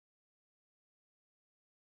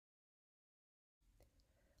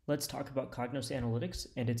Let's talk about Cognos Analytics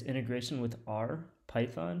and its integration with R,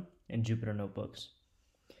 Python, and Jupyter Notebooks.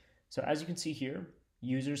 So as you can see here,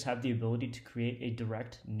 users have the ability to create a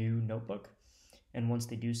direct new notebook. And once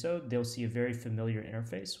they do so, they'll see a very familiar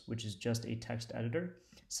interface, which is just a text editor,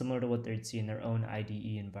 similar to what they'd see in their own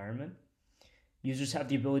IDE environment. Users have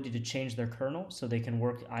the ability to change their kernel so they can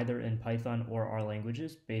work either in Python or R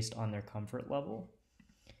languages based on their comfort level.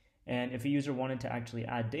 And if a user wanted to actually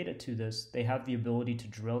add data to this, they have the ability to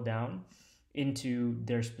drill down into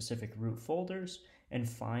their specific root folders and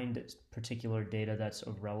find particular data that's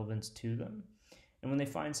of relevance to them. And when they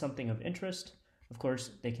find something of interest, of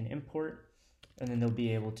course, they can import, and then they'll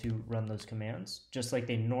be able to run those commands just like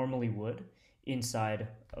they normally would inside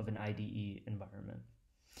of an IDE environment.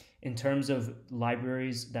 In terms of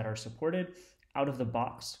libraries that are supported, out of the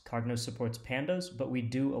box, Cognos supports pandas, but we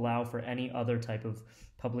do allow for any other type of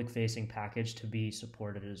public-facing package to be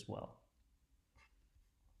supported as well.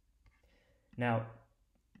 Now,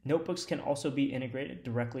 notebooks can also be integrated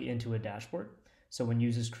directly into a dashboard. So when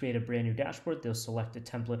users create a brand new dashboard, they'll select a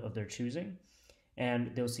template of their choosing,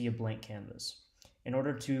 and they'll see a blank canvas. In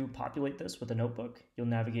order to populate this with a notebook, you'll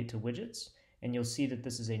navigate to widgets, and you'll see that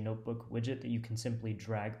this is a notebook widget that you can simply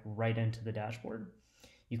drag right into the dashboard.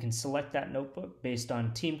 You can select that notebook based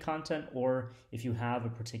on team content, or if you have a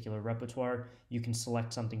particular repertoire, you can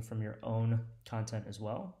select something from your own content as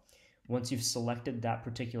well. Once you've selected that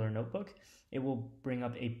particular notebook, it will bring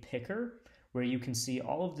up a picker where you can see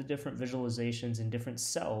all of the different visualizations in different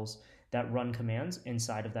cells that run commands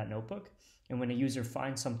inside of that notebook. And when a user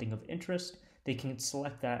finds something of interest, they can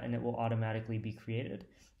select that and it will automatically be created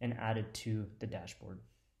and added to the dashboard.